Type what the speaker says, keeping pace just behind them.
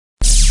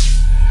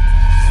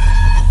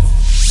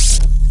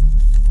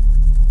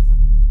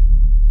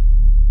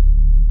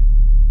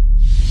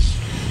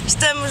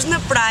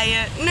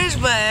praia nas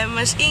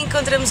Bahamas e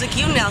encontramos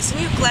aqui o Nelson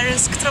e o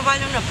Clarence que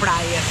trabalham na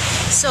praia.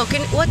 So,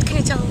 what can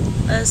you tell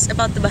us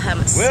about the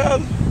Bahamas?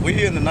 Well,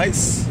 we're in a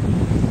nice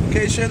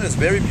location. It's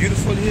very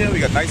beautiful here. We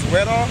got nice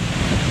weather.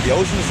 The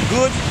ocean is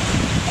good.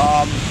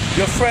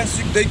 Your friends,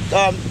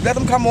 let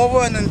them come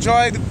over and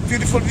enjoy the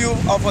beautiful view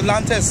of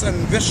Atlantis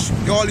and wish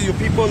all your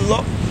people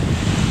luck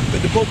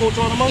with the Coco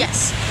tournament.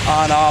 Yes.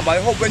 And I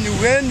hope when you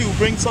win, you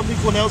bring something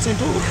for Nelson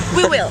too.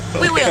 We will.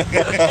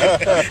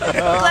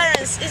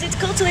 Clarence, is it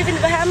cool to live in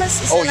the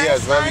Bahamas? Is Oh it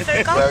yes,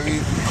 very calm? very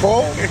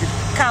cool.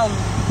 Calm.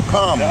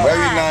 Calm,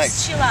 very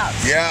nice. Chill out.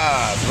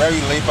 Yeah,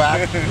 very laid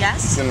back.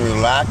 Yes. You can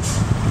relax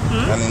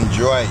and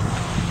enjoy,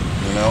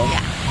 you know.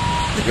 Yeah.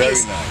 Very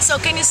nice. So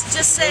can you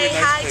just say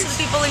hi to the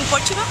people in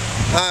Portugal?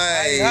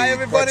 Hi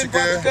everybody in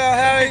Portugal.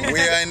 Hi.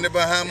 We are in the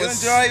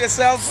Bahamas. Enjoy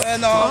yourself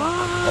and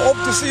hope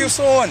to see you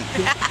soon.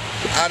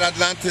 At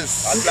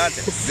Atlantis.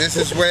 Atlantis. This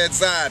is where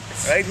it's at.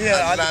 Right here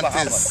at the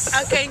Atlantis.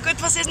 Bahamas. Ok, enquanto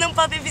vocês não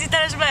podem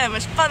visitar as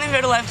Bahamas, podem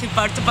ver o live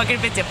report do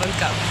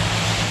PokerPT.com.